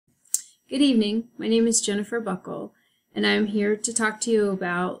Good evening. My name is Jennifer Buckle, and I am here to talk to you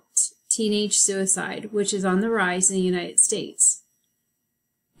about teenage suicide, which is on the rise in the United States.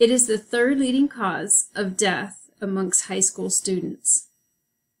 It is the third leading cause of death amongst high school students.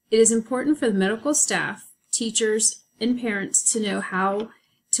 It is important for the medical staff, teachers, and parents to know how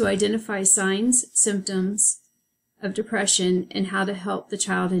to identify signs, symptoms of depression, and how to help the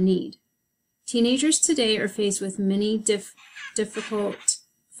child in need. Teenagers today are faced with many difficult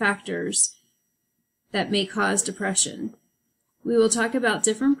factors that may cause depression. We will talk about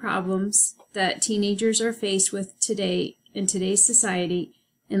different problems that teenagers are faced with today in today's society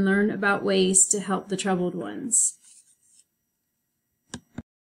and learn about ways to help the troubled ones.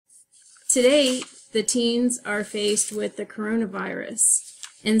 Today, the teens are faced with the coronavirus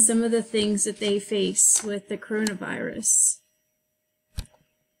and some of the things that they face with the coronavirus.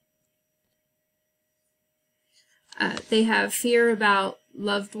 They have fear about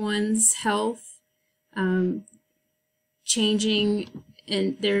loved ones' health, changing,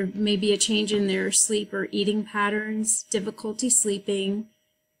 and there may be a change in their sleep or eating patterns, difficulty sleeping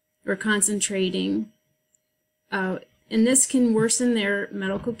or concentrating. And this can worsen their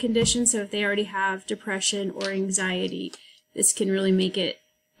medical condition, so if they already have depression or anxiety, this can really make it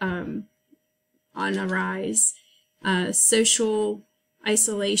on a rise. Social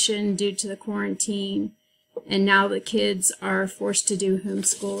isolation due to the quarantine, and now the kids are forced to do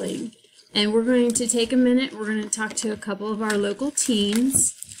homeschooling. And we're going to take a minute, we're going to talk to a couple of our local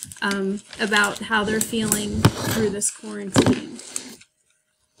teens about how they're feeling through this quarantine.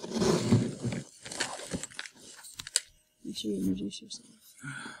 Make sure you introduce yourself.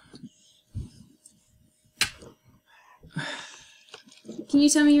 Can you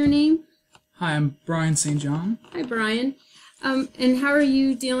tell me your name? Hi, I'm Brian St. John. Hi, Brian. And how are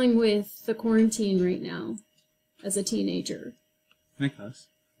you dealing with the quarantine right now as a teenager? Can I cuss?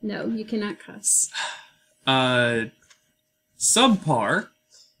 No, you cannot cuss. Subpar,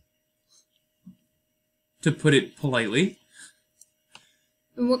 to put it politely.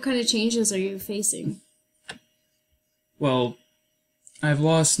 And what kind of changes are you facing? Well, I've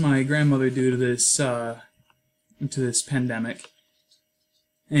lost my grandmother due to this pandemic,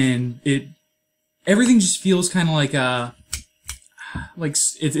 and everything just feels kind of like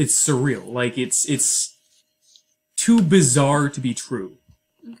it's surreal. Like it's too bizarre to be true.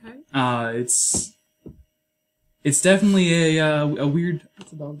 Okay. It's definitely a weird.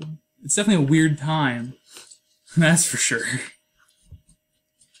 What's the dog doing? It's definitely a weird time. That's for sure.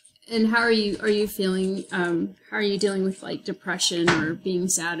 And how are you feeling? How are you dealing with like depression or being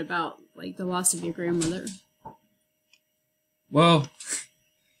sad about like the loss of your grandmother? Well,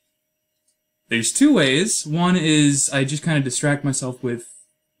 there's two ways. One is I just kind of distract myself with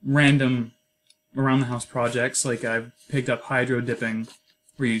random around the house projects. Like I've picked up hydro dipping,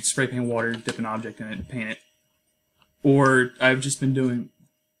 where you spray paint water, dip an object in it, and paint it. Or I've just been doing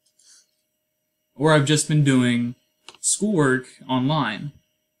schoolwork online.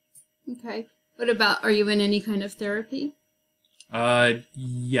 Okay. What about, are you in any kind of therapy?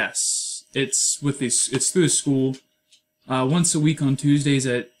 Yes. It's through the school. Once a week on Tuesdays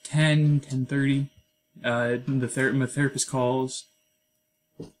at 10:30. My therapist calls.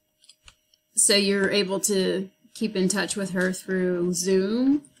 So you're able to keep in touch with her through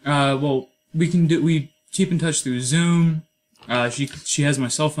Zoom? Well, we keep in touch through Zoom. She has my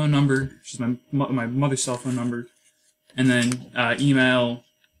cell phone number. She's my mother's cell phone number, and then email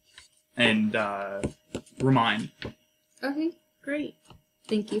and remind. Okay, great.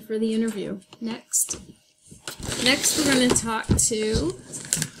 Thank you for the interview. Next, we're going to talk to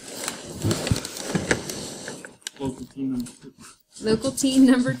local team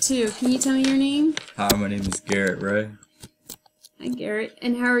number 2. Can you tell me your name? Hi, my name is Garrett Ray. Hi, Garrett.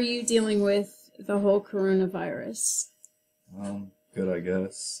 And how are you dealing with the whole coronavirus? Good, I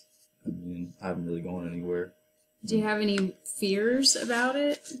guess. I mean, I haven't really gone anywhere. Do you have any fears about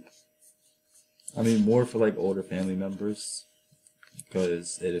it? I mean, more for like older family members,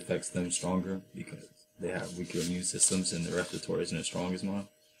 because it affects them stronger because they have weaker immune systems and their respiratory isn't as strong as mine.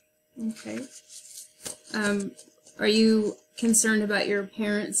 Okay. Are you concerned about your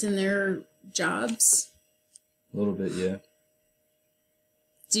parents and their jobs? A little bit, yeah.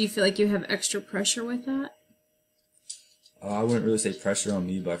 Do you feel like you have extra pressure with that? I wouldn't really say pressure on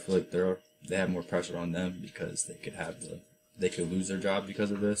me, but I feel like they have more pressure on them because they could lose their job because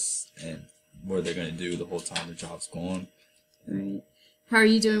of this, and what are they going to do the whole time the job's gone? Right. How are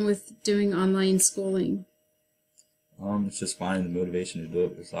you doing with doing online schooling? It's just finding the motivation to do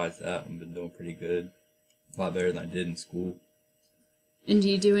it. Besides that, I've been doing pretty good. A lot better than I did in school. And do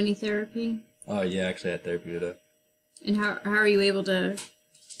you do any therapy? Yeah, actually I had therapy today. And how are you able to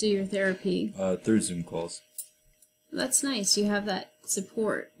do your therapy? Through Zoom calls. That's nice. You have that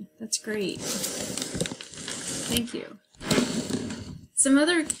support. That's great. Thank you. Some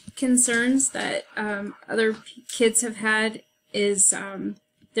other concerns that other kids have had is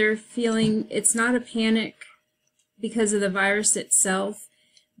they're feeling it's not a panic because of the virus itself,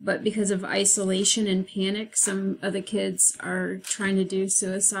 but because of isolation and panic. Some of the kids are trying to do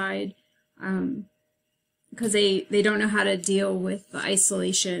suicide because they don't know how to deal with the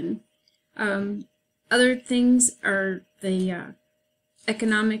isolation. Other things are the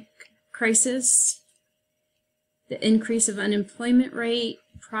economic crisis, the increase of unemployment rate,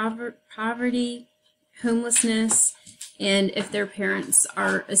 poverty, homelessness, and if their parents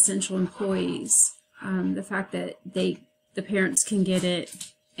are essential employees, the fact that the parents can get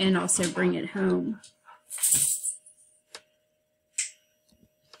it and also bring it home.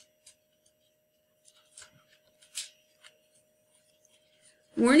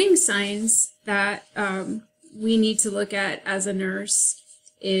 Warning signs that we need to look at as a nurse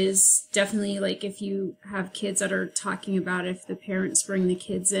is definitely like if you have kids that are talking about if the parents bring the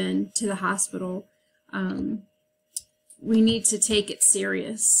kids in to the hospital, we need to take it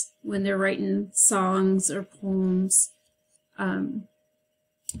serious when they're writing songs or poems. And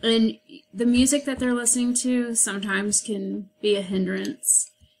the music that they're listening to sometimes can be a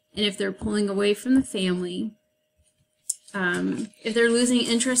hindrance. And if they're pulling away from the family, if they're losing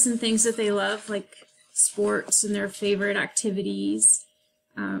interest in things that they love, like sports and their favorite activities,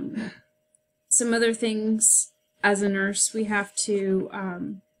 some other things as a nurse, we have to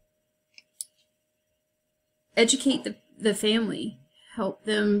educate the family, help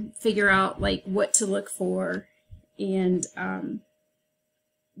them figure out like what to look for, and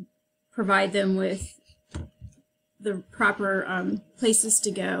provide them with the proper places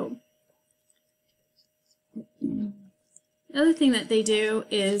to go. Another thing that they do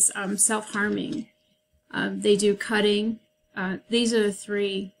is self-harming. They do cutting. These are the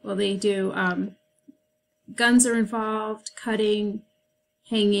three. Well, they do guns are involved, cutting,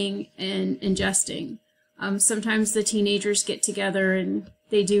 hanging, and ingesting. Sometimes the teenagers get together and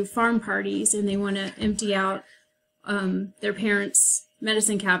they do farm parties and they want to empty out their parents'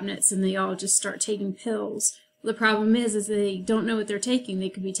 medicine cabinets and they all just start taking pills. The problem is they don't know what they're taking. They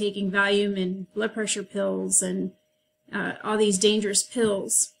could be taking Valium and blood pressure pills and all these dangerous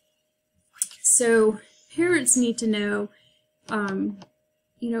pills. So parents need to know,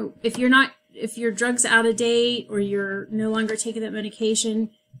 if your drug's out of date or you're no longer taking that medication,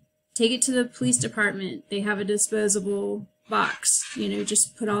 take it to the police department. They have a disposable box.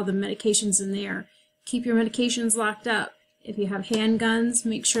 Just put all the medications in there. Keep your medications locked up. If you have handguns,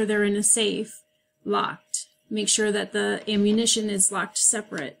 make sure they're in a safe, locked. Make sure that the ammunition is locked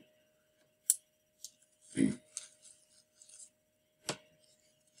separate.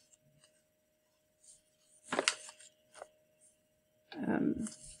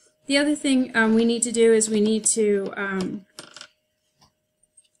 The other thing we need to do is we need to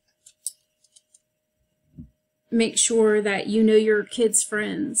make sure that you know your kids'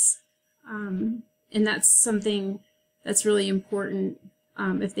 friends. And that's something that's really important.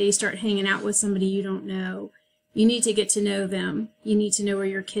 If they start hanging out with somebody you don't know, you need to get to know them. You need to know where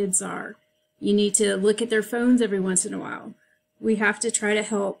your kids are. You need to look at their phones every once in a while. We have to try to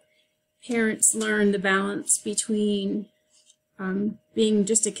help parents learn the balance between being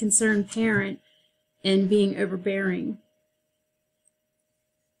just a concerned parent and being overbearing.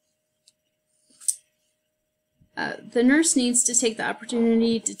 The nurse needs to take the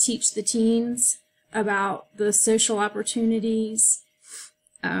opportunity to teach the teens about the social opportunities,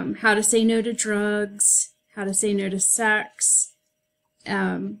 how to say no to drugs, how to say no to sex,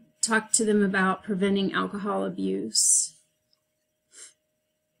 talk to them about preventing alcohol abuse.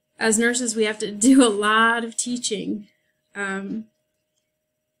 As nurses, we have to do a lot of teaching.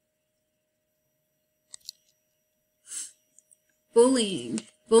 Bullying.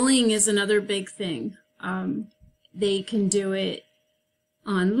 Bullying is another big thing. They can do it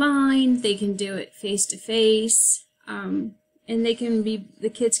online, they can do it face-to-face, and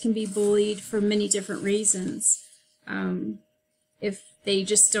the kids can be bullied for many different reasons. If they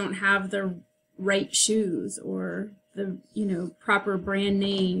just don't have the right shoes or the proper brand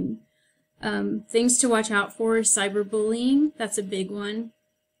name. Things to watch out for is cyberbullying. That's a big one.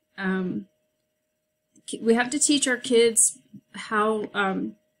 We have to teach our kids how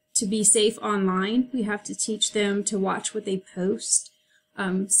to be safe online. We have to teach them to watch what they post.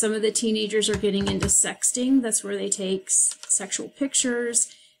 Some of the teenagers are getting into sexting. That's where they take sexual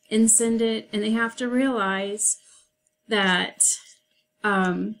pictures and send it. And they have to realize that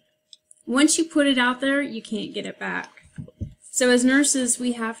once you put it out there, you can't get it back. So as nurses,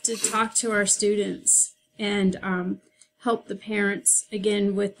 we have to talk to our students and help the parents,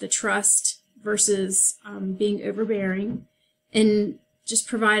 again, with the trust versus being overbearing, and just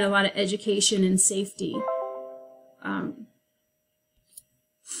provide a lot of education and safety.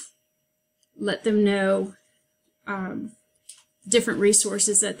 Let them know different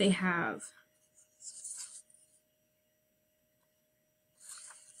resources that they have.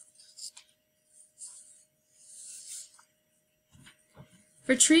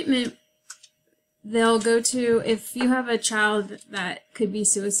 For treatment, they'll go to, if you have a child that could be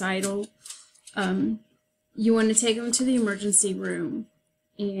suicidal, you want to take them to the emergency room.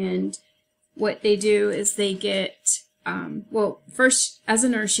 And what they do is they get, well, first, as a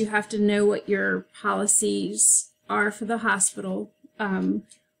nurse, you have to know what your policies are for the hospital,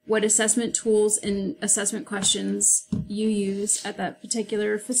 what assessment tools and assessment questions you use at that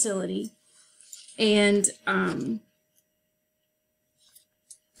particular facility. And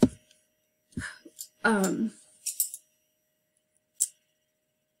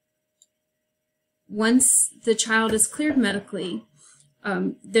once the child is cleared medically,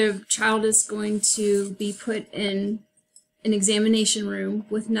 the child is going to be put in an examination room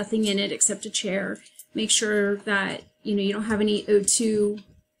with nothing in it except a chair. Make sure that you don't have any O2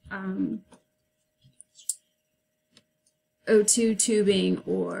 tubing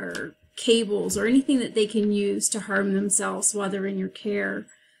or cables or anything that they can use to harm themselves while they're in your care.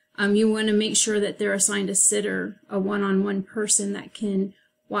 You want to make sure that they're assigned a sitter, a one-on-one person that can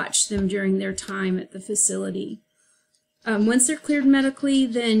watch them during their time at the facility. Once they're cleared medically,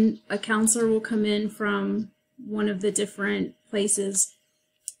 then a counselor will come in from one of the different places.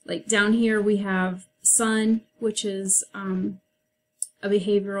 Like down here we have Sun, which is a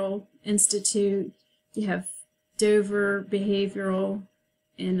behavioral institute. You have Dover Behavioral,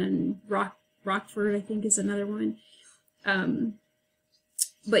 and then Rockford, I think, is another one.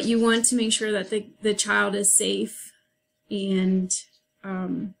 But you want to make sure that the child is safe and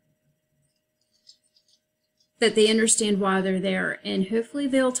that they understand why they're there. And hopefully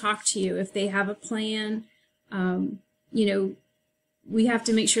they'll talk to you if they have a plan. We have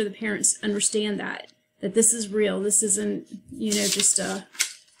to make sure the parents understand that this is real. This isn't, just a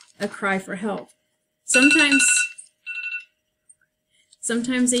cry for help. Sometimes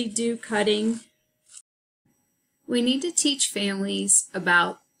they do cutting. We need to teach families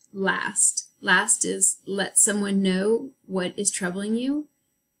about LAST. LAST is let someone know what is troubling you.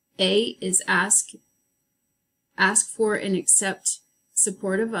 A is ask for and accept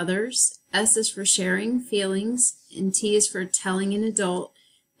support of others. S is for sharing feelings. And T is for telling an adult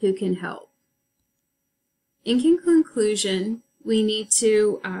who can help. In conclusion, we need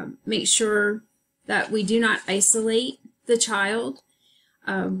to make sure that we do not isolate the child.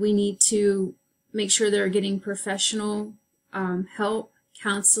 We need to make sure they're getting professional help,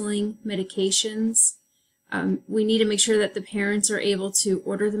 counseling, medications. We need to make sure that the parents are able to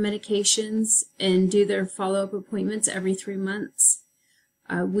order the medications and do their follow-up appointments every 3 months.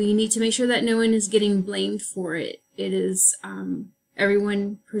 We need to make sure that no one is getting blamed for it. It is,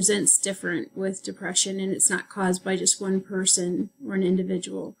 everyone presents different with depression, and it's not caused by just one person or an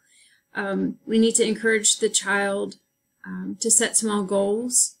individual. We need to encourage the child to set small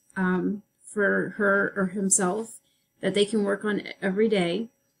goals for her or himself that they can work on every day.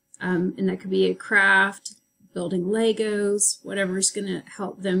 And that could be a craft, building Legos, whatever is going to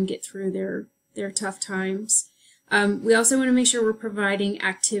help them get through their tough times. We also want to make sure we're providing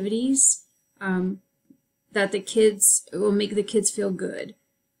activities that will make the kids feel good.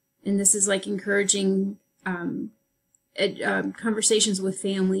 And this is like encouraging conversations with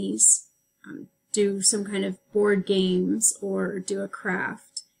families, do some kind of board games or do a craft.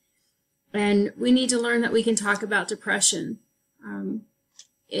 And we need to learn that we can talk about depression.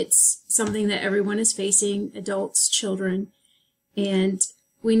 It's something that everyone is facing, adults, children, and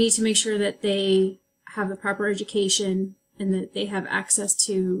we need to make sure that they have the proper education and that they have access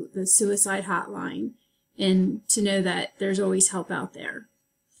to the suicide hotline and to know that there's always help out there.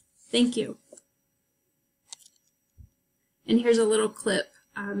 Thank you. And here's a little clip.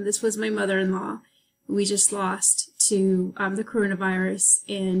 This was my mother-in-law, who we just lost to the coronavirus,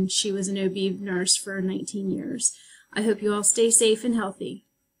 and she was an OB nurse for 19 years. I hope you all stay safe and healthy.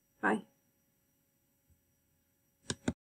 Bye.